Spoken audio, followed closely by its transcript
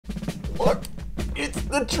Look, it's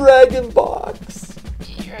the dragon box.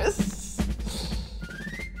 Yes.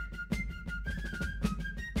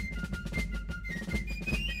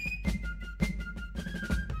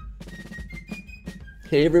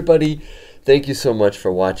 Hey everybody, thank you so much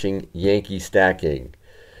for watching Yankee Stacking.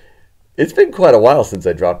 It's been quite a while since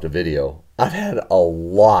I dropped a video. I've had a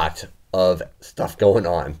lot of stuff going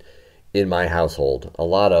on in my household. A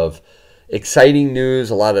lot of exciting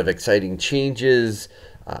news, a lot of exciting changes.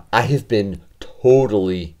 I have been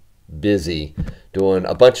totally busy doing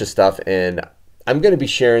a bunch of stuff, and I'm going to be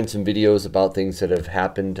sharing some videos about things that have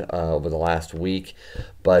happened over the last week.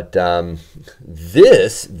 But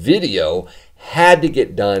this video had to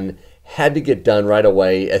get done right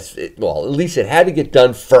away. Well, at least it had to get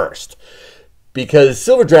done first, because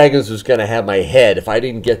Silver Dragons was going to have my head if I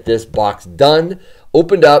didn't get this box done,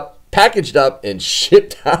 opened up, packaged up, and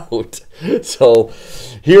shipped out. So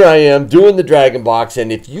here I am doing the Dragon box,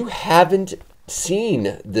 and if you haven't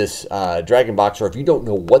seen this Dragon box, or if you don't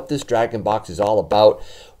know what this Dragon box is all about,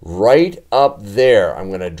 right up there I'm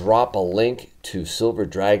going to drop a link to Silver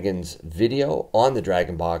Dragon's video on the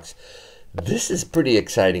Dragon box. This is pretty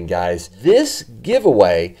exciting, guys. This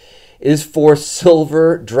giveaway is for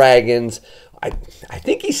Silver Dragons. I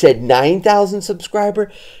think he said 9,000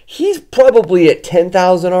 subscriber. He's probably at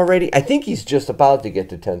 10,000 already. I think he's just about to get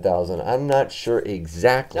to 10,000. I'm not sure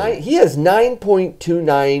exactly. He has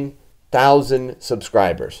 9.29 thousand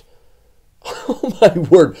subscribers. Oh my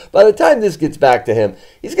word. By the time this gets back to him,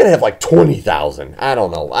 he's going to have like 20,000. I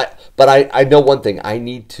don't know. But I know one thing. I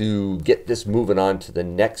need to get this moving on to the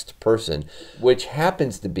next person, which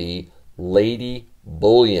happens to be Lady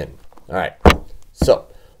Bullion. All right. So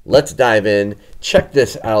let's dive in. Check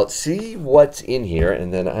this out. See what's in here.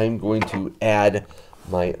 And then I'm going to add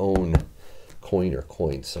my own coin or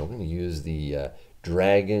coins. So I'm going to use the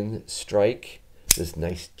Dragon Strike, this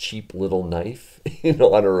nice cheap little knife in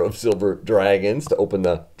honor of Silver Dragons, to open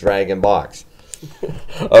the Dragon box.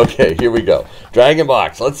 Okay, here we go. Dragon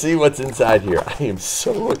box. Let's see what's inside here. I am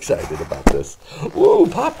so excited about this. Whoa,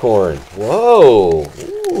 popcorn. Whoa.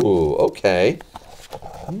 Ooh, okay.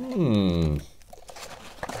 Let's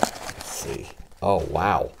see. Oh,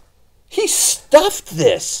 wow. He stuffed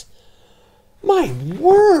this. My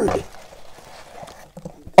word.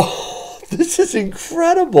 Oh, this is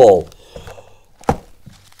incredible.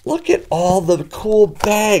 Look at all the cool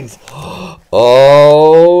bags.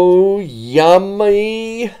 Oh,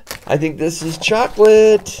 yummy. I think this is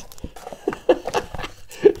chocolate.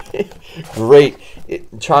 Great.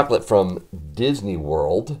 Chocolate from Disney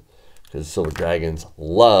World, because Silver Dragons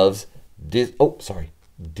loves Disneyland.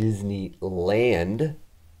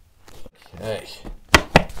 Okay.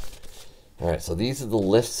 All right, so these are the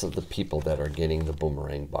lists of the people that are getting the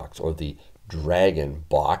boomerang box, or the Dragon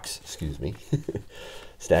box, excuse me.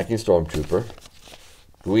 Stacking Stormtrooper,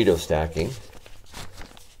 Guido Stacking,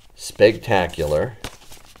 SpegTacular,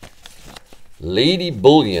 Lady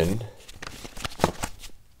Bullion,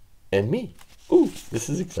 and me. Ooh, this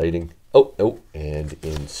is exciting. Oh, and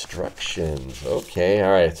instructions. Okay,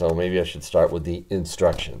 all right, so maybe I should start with the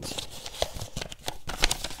instructions.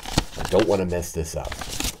 I don't want to mess this up.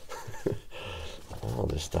 Oh,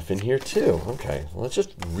 there's stuff in here too. Okay, well, let's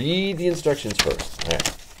just read the instructions first. All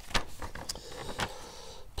right.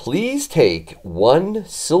 Please take one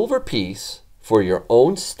silver piece for your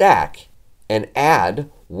own stack and add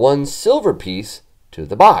one silver piece to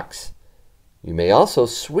the box. You may also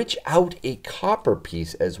switch out a copper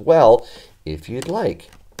piece as well if you'd like.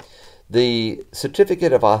 The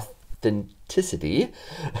certificate of authenticity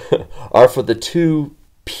are for the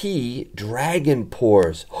 2P dragon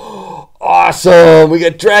pores. Awesome! We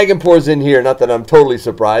got dragon pores in here. Not that I'm totally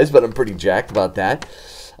surprised, but I'm pretty jacked about that.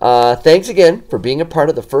 Thanks again for being a part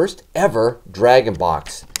of the first ever Dragon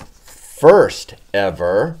box. First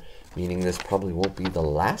ever, meaning this probably won't be the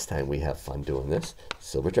last time we have fun doing this.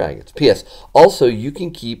 Silver Dragons. P.S. Also, you can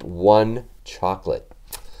keep one chocolate.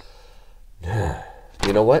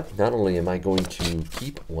 You know what? Not only am I going to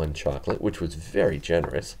keep one chocolate, which was very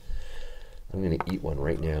generous, I'm going to eat one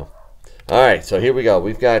right now. All right, so here we go.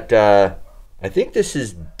 We've got, I think this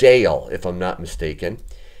is Dale, if I'm not mistaken.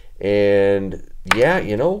 And yeah,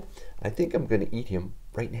 you know, I think I'm going to eat him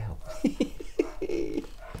right now.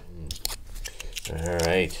 All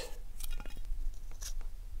right.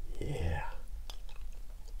 Yeah.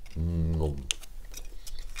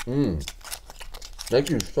 Thank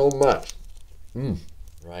you so much.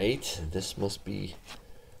 Right, this must be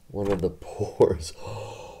one of the pores.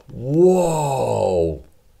 Whoa,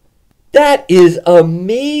 that is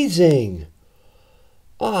amazing.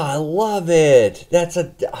 Oh, I love it. That's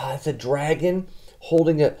a it's a dragon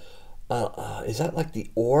holding a is that like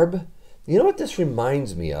the orb You know what this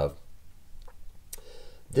reminds me of?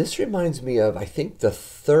 This reminds me of, I think, the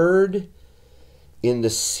third in the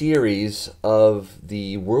series of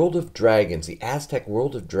the World of Dragons, the Aztec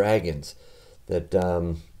World of Dragons, that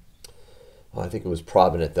I think it was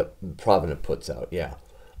Provident that Provident puts out. Yeah,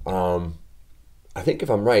 I think if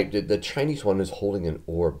I'm right, the Chinese one is holding an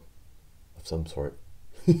orb of some sort.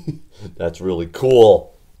 That's really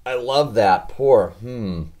cool. I love that. Pour.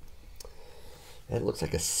 It looks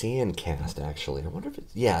like a sand cast, actually. I wonder if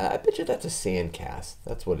it's... Yeah, I bet you that's a sand cast.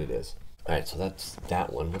 That's what it is. All right, so that's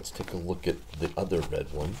that one. Let's take a look at the other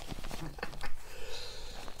red one.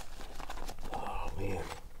 Oh, man.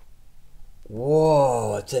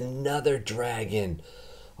 Whoa, it's another dragon.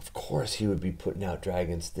 Of course he would be putting out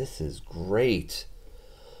dragons. This is great.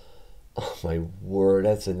 Oh, my word.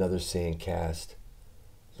 That's another sand cast.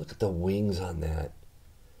 Look at the wings on that.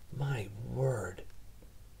 My word.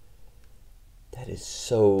 That is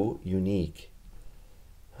so unique.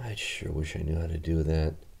 I sure wish I knew how to do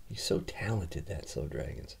that. He's so talented, that So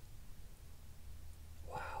Dragons.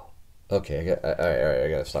 Wow. Okay, I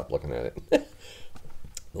gotta stop looking at it.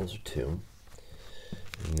 Those are two.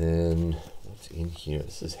 And then, what's in here?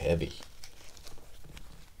 This is heavy.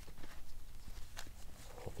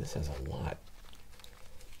 Oh, this has a lot.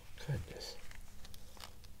 Goodness.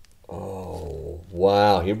 Oh,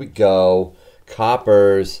 wow. Here we go.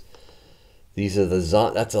 Coppers. These are the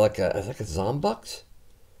that's like a Zombucks?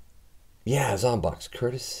 Yeah, Zombucks.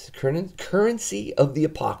 Currency of the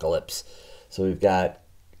Apocalypse. So we've got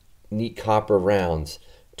neat copper rounds.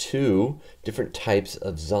 2 different types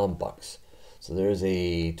of Zombucks. So there's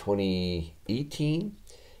a 2018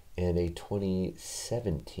 and a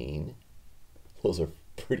 2017. Those are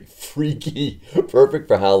pretty freaky. Perfect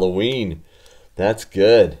for Halloween. That's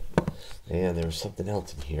good. And there was something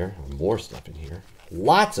else in here. More stuff in here.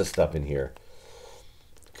 Lots of stuff in here.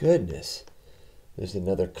 Goodness. There's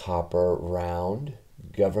another copper round.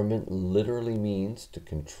 Government literally means to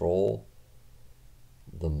control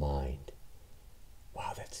the mind.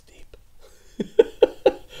 Wow, that's deep.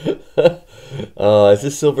 Is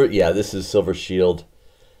this silver? Yeah, this is Silver Shield.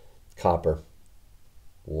 Copper.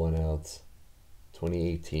 1 ounce.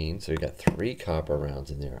 2018. So you got 3 copper rounds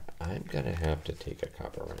in there. I'm going to have to take a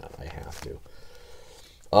copper round. I have to.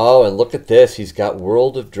 Oh, and look at this. He's got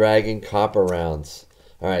World of Dragon copper rounds.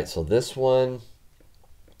 All right, so this one,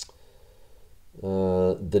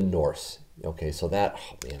 the Norse. Okay, so that,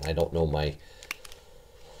 oh man, I don't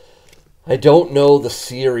know the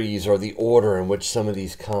series or the order in which some of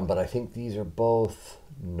these come, but I think these are both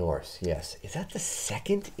Norse. Yes. Is that the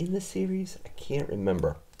second in the series? I can't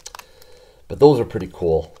remember. But those are pretty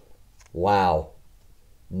cool. Wow.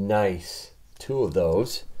 Nice. 2 of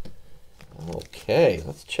those. Okay,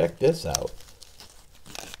 let's check this out.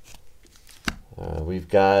 We've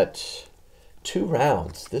got 2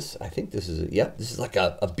 rounds. I think this is, this is like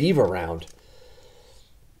a beaver round.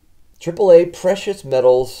 AAA Precious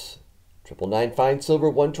Metals, 999 Fine Silver,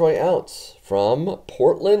 1 troy ounce from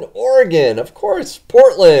Portland, Oregon. Of course,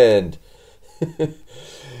 Portland.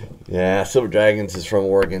 Yeah, Silver Dragons is from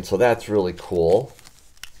Oregon, so that's really cool.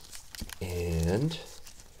 And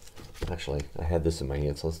actually, I had this in my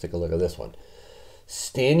hand, so let's take a look at this one.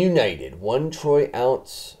 Stand United, 1 troy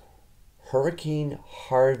ounce Hurricane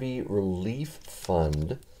Harvey Relief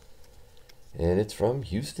Fund. And it's from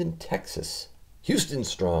Houston, Texas. Houston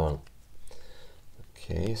strong.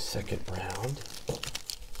 Okay, second round.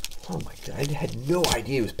 Oh my God, I had no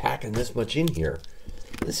idea he was packing this much in here.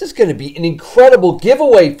 This is going to be an incredible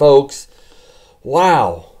giveaway, folks.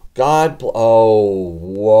 Wow. Oh,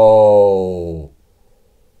 whoa.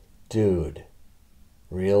 Dude.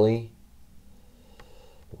 Really?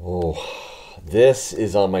 Oh, this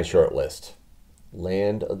is on my short list.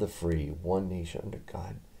 Land of the free, one nation under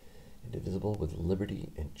God, indivisible, with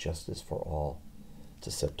liberty and justice for all. It's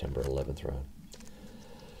a September 11th round.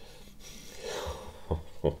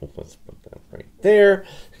 Let's put that right there.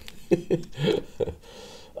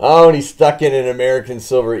 Oh, and he stuck in an American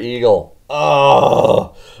Silver Eagle.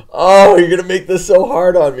 Oh, you're going to make this so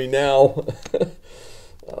hard on me now.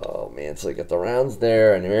 Oh, man. So you got the rounds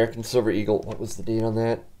there. An American Silver Eagle. What was the date on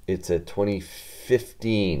that? It's a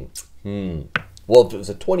 2015. Well, if it was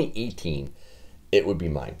a 2018, it would be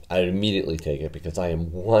mine. I'd immediately take it because I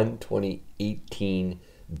am 2018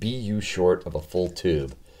 BU short of a full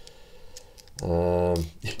tube.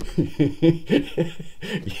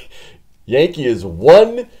 Yankee is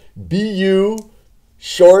 1 BU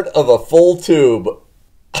short of a full tube.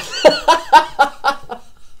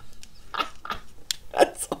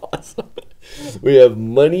 That's awesome. We have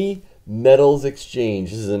Money Metals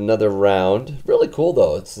Exchange. This is another round. Really cool,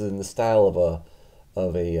 though. It's in the style of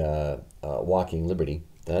of a walking Liberty.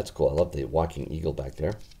 That's cool. I love the walking eagle back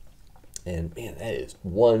there. And man, that is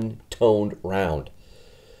one toned round.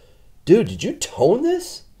 Dude, did you tone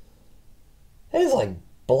this? That is like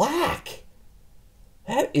black.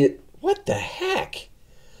 What the heck?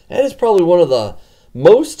 That is probably one of the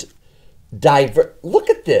most diverse. Look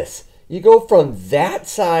at this. You go from that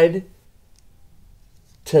side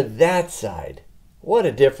to that side. What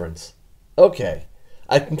a difference. Okay.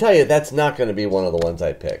 I can tell you that's not going to be one of the ones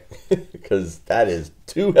I pick because that is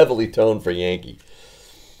too heavily toned for Yankee.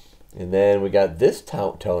 And then we got this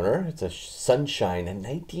toner. It's a Sunshine, a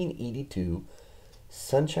 1982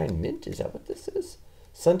 Sunshine Mint. Is that what this is?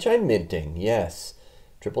 Sunshine Minting, yes.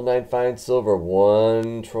 999 fine silver,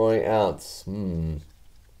 1 troy ounce.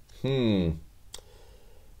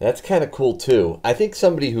 That's kind of cool too. I think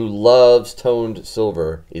somebody who loves toned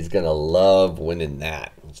silver is going to love winning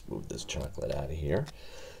that. Let's move this chocolate out of here.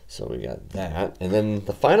 So we got that. And then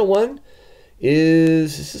the final one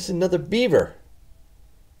is, this is another beaver.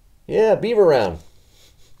 Yeah, beaver round.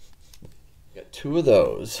 Got 2 of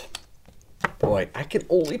those. Boy, I can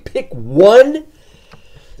only pick one.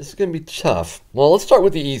 This is going to be tough. Well, let's start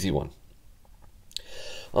with the easy one.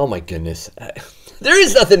 Oh my goodness. There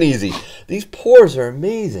is nothing easy. These pours are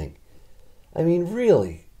amazing. I mean,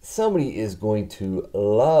 really, somebody is going to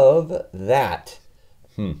love that.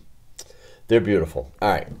 They're beautiful. All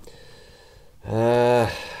right.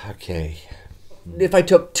 Okay. If I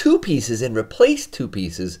took 2 pieces and replaced 2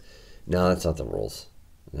 pieces, no, that's not the rules.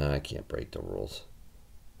 No, I can't break the rules.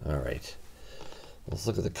 All right. Let's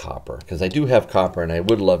look at the copper, because I do have copper, and I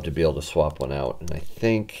would love to be able to swap one out. And I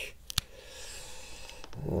think,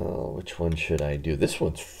 oh, which one should I do? This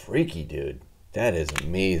one's freaky, dude. That is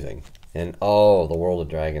amazing. And, oh, the World of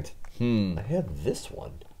Dragons. I have this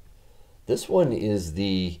one. This one is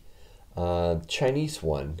the Chinese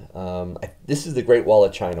one. This is the Great Wall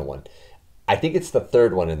of China one. I think it's the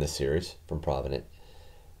 3rd one in the series from Provident.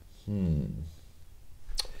 I'm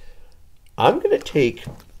gonna take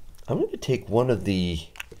one of the.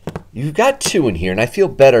 You've got 2 in here, and I feel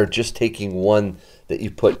better just taking one that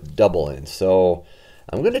you put double in. So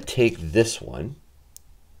I'm gonna take this one.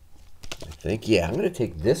 I think, yeah, I'm gonna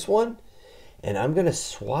take this one, and I'm gonna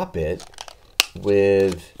swap it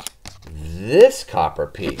with this copper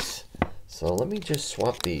piece. So let me just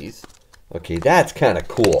swap these. Okay, that's kind of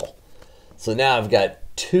cool. So now I've got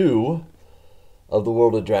 2 of the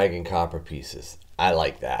World of Dragon copper pieces. I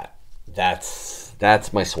like that. That's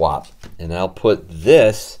my swap. And I'll put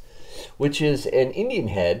this, which is an Indian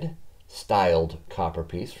head styled copper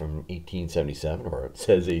piece from 1877, or it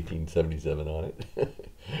says 1877 on it.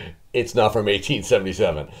 It's not from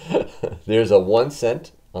 1877. There's a 1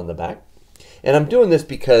 cent on the back. And I'm doing this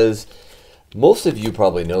because most of you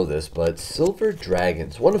probably know this, but Silver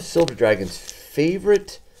Dragons, one of Silver Dragon's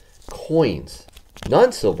favorite coins,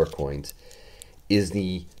 non-silver coins, is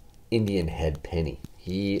the Indian head penny.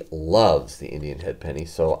 He loves the Indian head penny,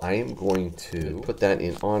 so I am going to put that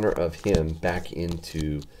in honor of him back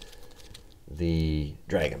into the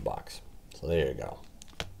dragon box. So there you go.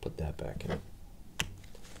 Put that back in.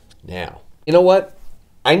 Now, you know what?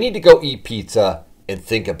 I need to go eat pizza and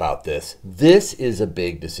think about this. This is a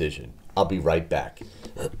big decision. I'll be right back.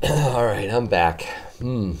 All right, I'm back.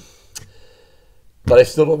 But I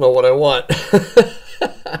still don't know what I want.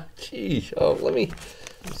 Geez. Oh,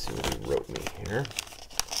 let's see what he wrote me here.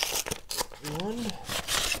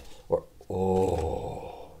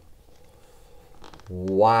 Oh.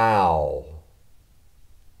 Wow.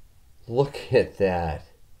 Look at that.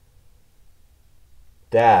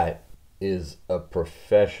 That is a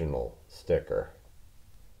professional sticker.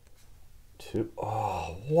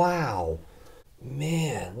 Oh, wow.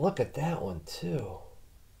 Man, look at that one too.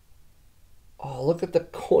 Oh, look at the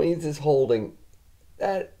coins it's holding.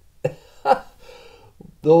 That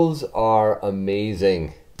those are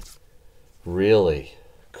amazing. Really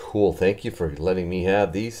cool. Thank you for letting me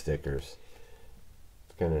have these stickers.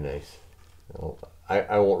 It's kind of nice. Well,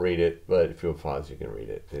 I won't read it, but if you'll pause, you can read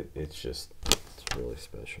it. It's really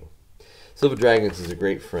special. Silver Dragons is a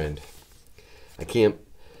great friend.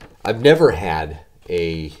 I've never had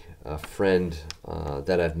a friend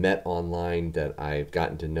that I've met online that I've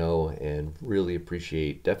gotten to know and really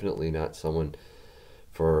appreciate. Definitely not someone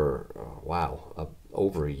for,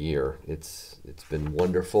 over a year. It's been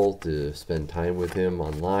wonderful to spend time with him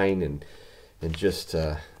online and just,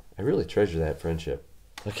 I really treasure that friendship.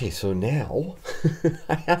 Okay, so now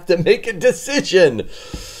I have to make a decision.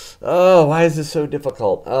 Oh, why is this so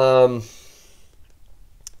difficult?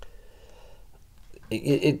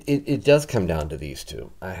 It does come down to these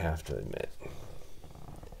 2, I have to admit.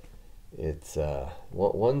 It's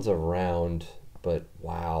one's a round but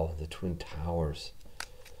wow, the Twin Towers.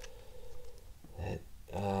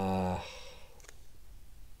 Oh,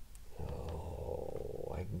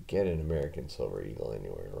 I can get an American Silver Eagle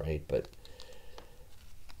anywhere, right? But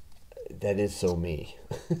that is so me.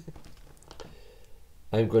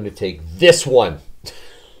 I'm going to take this one.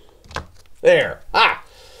 There. Ah!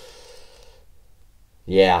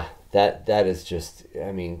 Yeah, that is just,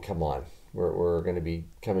 I mean, come on. We're going to be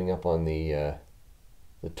coming up on the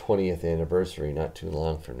 20th anniversary not too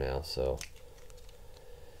long from now, so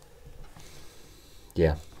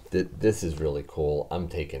yeah, this is really cool. I'm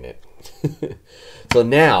taking it. So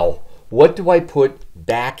now, what do I put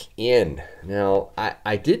back in? Now,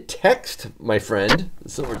 I did text my friend,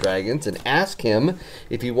 Silver Dragons, and ask him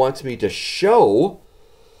if he wants me to show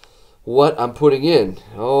what I'm putting in.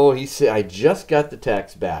 Oh, he said, I just got the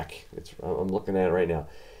text back. I'm looking at it right now.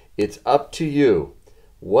 It's up to you.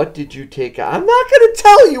 What did you take out? I'm not going to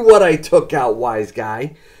tell you what I took out, wise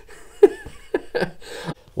guy.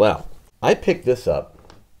 Well, I picked this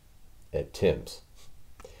up at Tim's.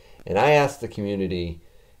 And I asked the community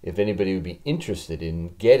if anybody would be interested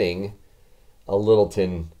in getting a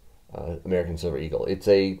Littleton American Silver Eagle. It's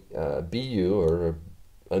a BU, or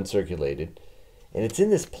uncirculated. And it's in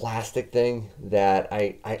this plastic thing that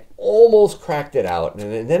I almost cracked it out.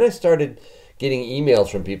 And then I started getting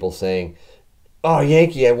emails from people saying, oh,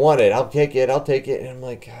 Yankee, I want it. I'll take it. I'll take it. And I'm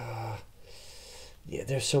like, yeah,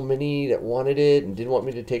 there's so many that wanted it and didn't want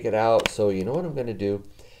me to take it out. So you know what I'm going to do?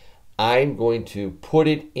 I'm going to put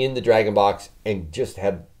it in the Dragon box and just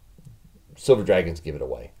have Silver Dragons give it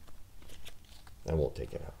away. I won't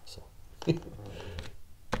take it out. So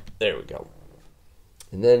there we go.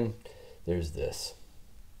 And then there's this.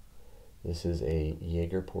 This is a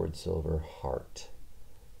Jaeger poured silver heart.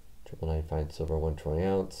 999 fine silver, 1 troy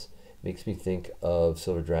ounce. Makes me think of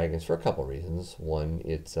Silver Dragons for a couple reasons. One,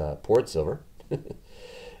 it's poured silver.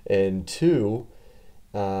 And two,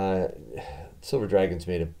 Silver Dragons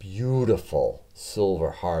made a beautiful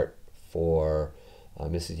silver heart for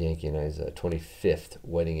Mrs. Yankee and I's 25th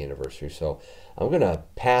wedding anniversary. So I'm going to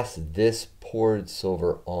pass this poured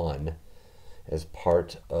silver on as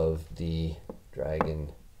part of the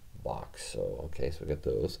Dragon box. So, okay, so we got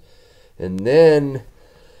those. And then,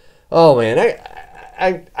 oh man,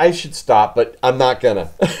 I should stop, but I'm not gonna.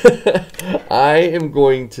 I am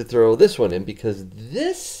going to throw this one in because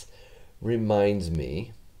this reminds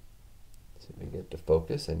me, see if I can get to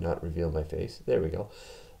focus and not reveal my face. There we go.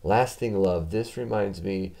 Lasting Love. This reminds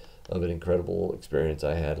me of an incredible experience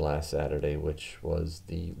I had last Saturday, which was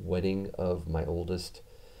the wedding of my oldest,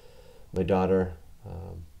 my daughter,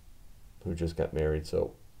 who just got married.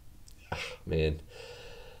 So, man,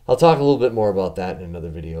 I'll talk a little bit more about that in another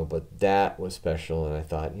video, but that was special, and I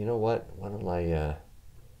thought, you know what? Why don't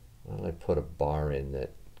I put a bar in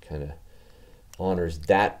that kind of honors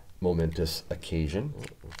that momentous occasion?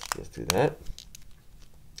 Let's do that.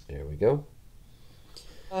 There we go.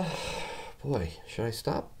 Boy, should I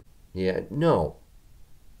stop? Yeah, no.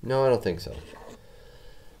 No, I don't think so.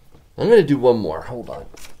 I'm going to do one more. Hold on.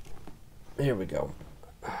 There we go.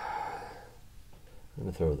 I'm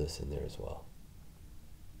going to throw this in there as well.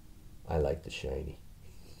 I like the shiny.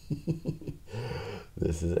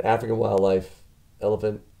 This is African wildlife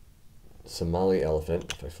elephant, Somali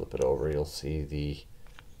elephant. If I flip it over, you'll see the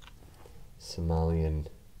Somalian.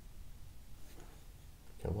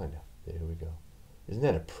 Come on now. There we go. Isn't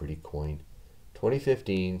that a pretty coin?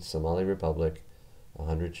 2015, Somali Republic,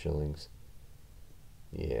 100 shillings.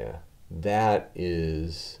 Yeah, that's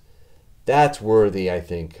worthy, I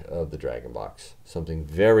think, of the Dragon box. Something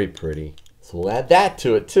very pretty. So we'll add that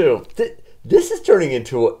to it too. This is turning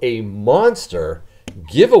into a monster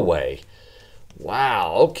giveaway.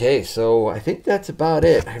 Wow. Okay, so I think that's about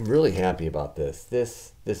it. I'm really happy about this.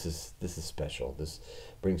 This is special. This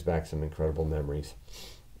brings back some incredible memories.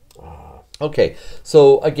 Okay,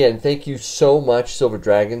 so again, thank you so much, Silver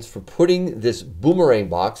Dragons, for putting this boomerang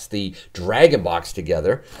box, the Dragon box,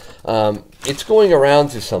 together. It's going around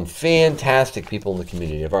to some fantastic people in the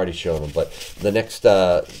community. I've already shown them, but the next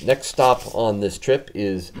stop on this trip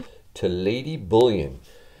is to Lady Bullion.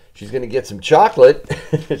 She's going to get some chocolate.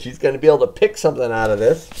 She's going to be able to pick something out of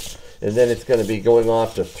this. And then it's going to be going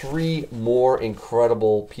off to 3 more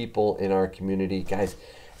incredible people in our community. Guys,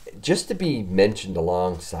 just to be mentioned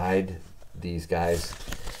alongside these guys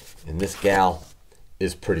and this gal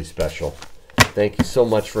is pretty special. Thank you so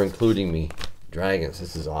much for including me, Dragons.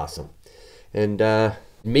 This is awesome. And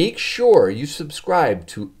make sure you subscribe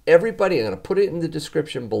to everybody. I'm going to put it in the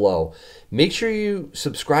description below. Make sure you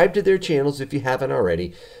subscribe to their channels if you haven't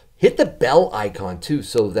already. Hit the bell icon too,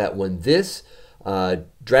 so that when this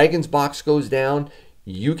Dragons box goes down,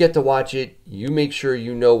 You get to watch it. You make sure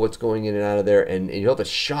you know what's going in and out of there, and you'll have a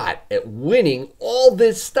shot at winning all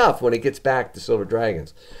this stuff when it gets back to Silver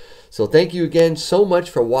Dragons. So thank you again so much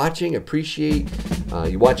for watching. Appreciate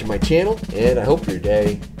you watching my channel, and I hope your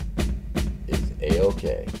day is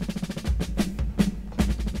A-OK.